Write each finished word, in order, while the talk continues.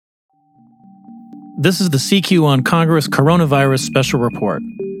This is the CQ on Congress Coronavirus Special Report.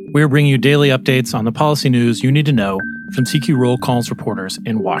 We're bringing you daily updates on the policy news you need to know from CQ Roll Call's reporters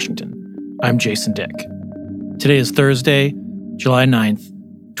in Washington. I'm Jason Dick. Today is Thursday, July 9th,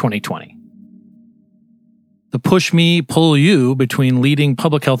 2020. The push me, pull you between leading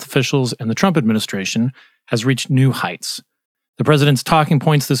public health officials and the Trump administration has reached new heights. The president's talking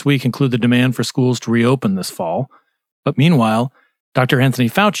points this week include the demand for schools to reopen this fall. But meanwhile, Dr. Anthony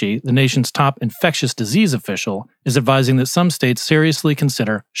Fauci, the nation's top infectious disease official, is advising that some states seriously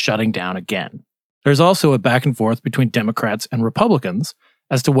consider shutting down again. There's also a back and forth between Democrats and Republicans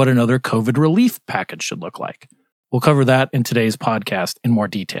as to what another COVID relief package should look like. We'll cover that in today's podcast in more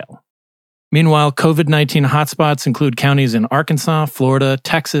detail. Meanwhile, COVID-19 hotspots include counties in Arkansas, Florida,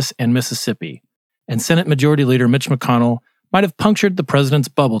 Texas, and Mississippi. And Senate Majority Leader Mitch McConnell might have punctured the president's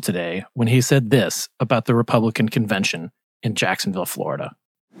bubble today when he said this about the Republican convention in Jacksonville, Florida.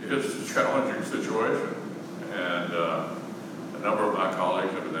 It's a challenging situation, and a number of my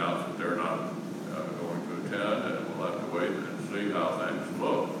colleagues have announced that they're not going to attend, and we'll have to wait and see how things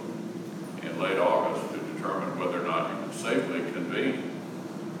look in late August to determine whether or not you can safely convene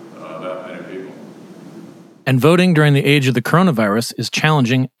that many people. And voting during the age of the coronavirus is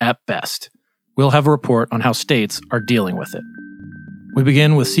challenging at best. We'll have a report on how states are dealing with it. We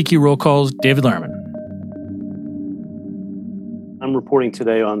begin with CQ Roll Call's David Lerman. I'm reporting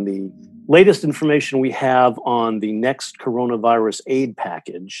today on the latest information we have on the next coronavirus aid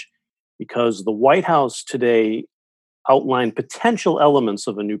package, because the White House today outlined potential elements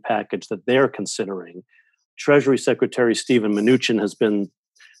of a new package that they're considering. Treasury Secretary Steven Mnuchin has been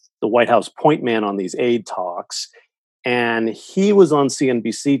the White House point man on these aid talks, and he was on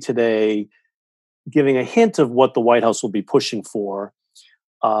CNBC today giving a hint of what the White House will be pushing for,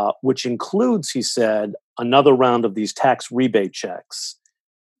 which includes, he said, another round of these tax rebate checks.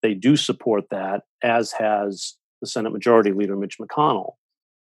 They do support that, as has the Senate Majority Leader Mitch McConnell.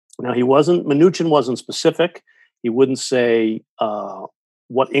 Now, Mnuchin wasn't specific. He wouldn't say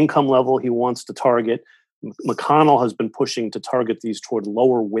what income level he wants to target. McConnell has been pushing to target these toward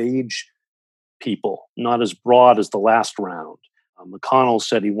lower wage people, not as broad as the last round. McConnell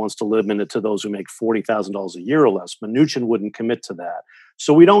said he wants to limit it to those who make $40,000 a year or less. Mnuchin wouldn't commit to that.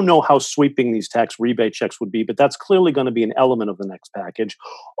 So we don't know how sweeping these tax rebate checks would be, but that's clearly going to be an element of the next package.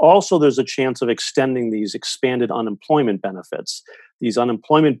 Also, there's a chance of extending these expanded unemployment benefits. These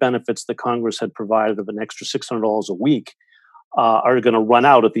unemployment benefits that Congress had provided of an extra $600 a week are going to run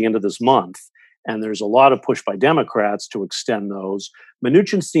out at the end of this month. And there's a lot of push by Democrats to extend those.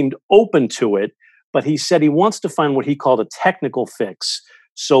 Mnuchin seemed open to it, but he said he wants to find what he called a technical fix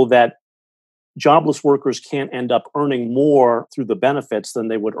so that jobless workers can't end up earning more through the benefits than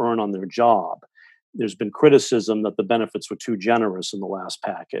they would earn on their job. There's been criticism that the benefits were too generous in the last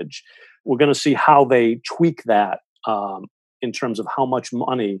package. We're going to see how they tweak that in terms of how much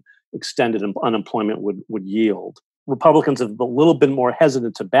money extended unemployment would yield. Republicans have a little bit more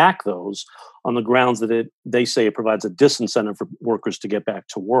hesitant to back those on the grounds that they say it provides a disincentive for workers to get back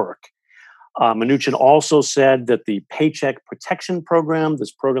to work. Mnuchin also said that the Paycheck Protection Program,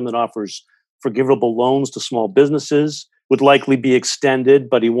 this program that offers forgivable loans to small businesses, would likely be extended,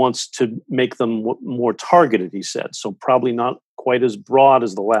 but he wants to make them more targeted, he said. So probably not quite as broad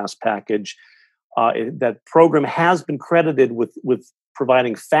as the last package. That program has been credited with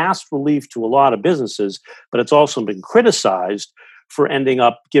providing fast relief to a lot of businesses, but it's also been criticized for ending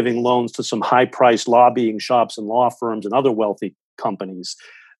up giving loans to some high-priced lobbying shops and law firms and other wealthy companies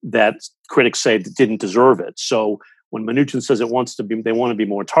that critics say didn't deserve it. So when Mnuchin says they want to be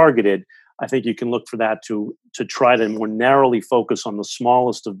more targeted, I think you can look for that to try to more narrowly focus on the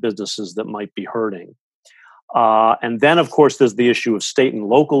smallest of businesses that might be hurting. And then, of course, there's the issue of state and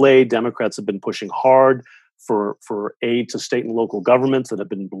local aid. Democrats have been pushing hard for aid to state and local governments that have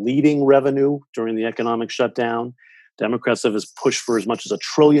been bleeding revenue during the economic shutdown. Democrats have pushed for as much as $1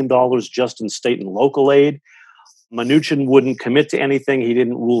 trillion just in state and local aid. Mnuchin wouldn't commit to anything. He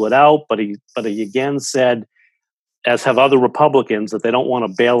didn't rule it out, but he again said, as have other Republicans, that they don't want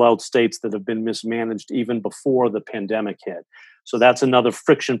to bail out states that have been mismanaged even before the pandemic hit. So that's another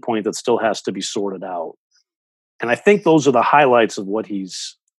friction point that still has to be sorted out. And I think those are the highlights of what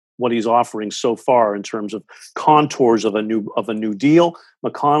he's offering so far in terms of contours of a new deal.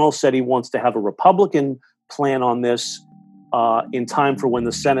 McConnell said he wants to have a Republican plan on this in time for when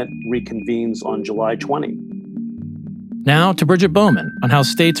the Senate reconvenes on July 20. Now to Bridget Bowman on how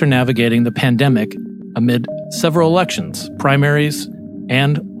states are navigating the pandemic amid several elections, primaries,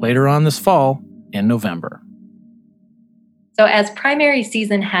 and later on this fall in November. So as primary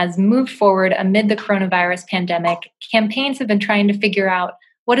season has moved forward amid the coronavirus pandemic, campaigns have been trying to figure out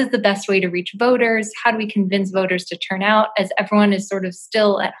what is the best way to reach voters? How do we convince voters to turn out as everyone is sort of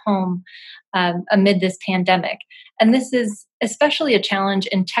still at home amid this pandemic? And this is especially a challenge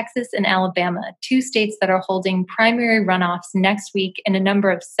in Texas and Alabama, two states that are holding primary runoffs next week in a number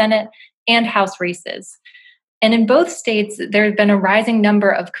of Senate and House races. And in both states, there has been a rising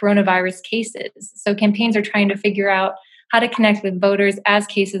number of coronavirus cases. So campaigns are trying to figure out how to connect with voters as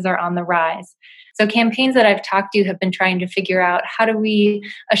cases are on the rise. So campaigns that I've talked to have been trying to figure out how do we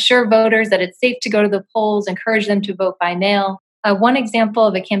assure voters that it's safe to go to the polls, encourage them to vote by mail. One example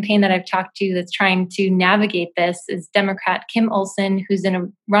of a campaign that I've talked to that's trying to navigate this is Democrat Kim Olson, who's in a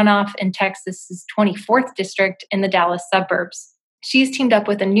runoff in Texas's 24th district in the Dallas suburbs. She's teamed up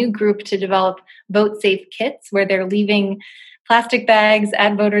with a new group to develop vote safe kits where they're leaving plastic bags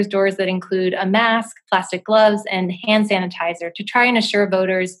at voters' doors that include a mask, plastic gloves, and hand sanitizer to try and assure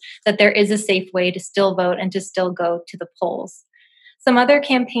voters that there is a safe way to still vote and to still go to the polls. Some other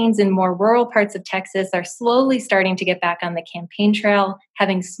campaigns in more rural parts of Texas are slowly starting to get back on the campaign trail,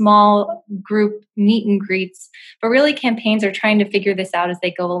 having small group meet and greets. But really, campaigns are trying to figure this out as they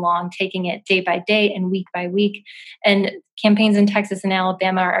go along, taking it day by day and week by week. And campaigns in Texas and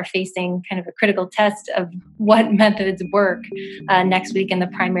Alabama are facing kind of a critical test of what methods work next week in the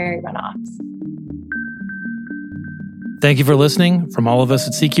primary runoffs. Thank you for listening. From all of us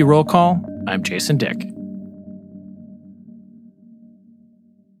at CQ Roll Call, I'm Jason Dick.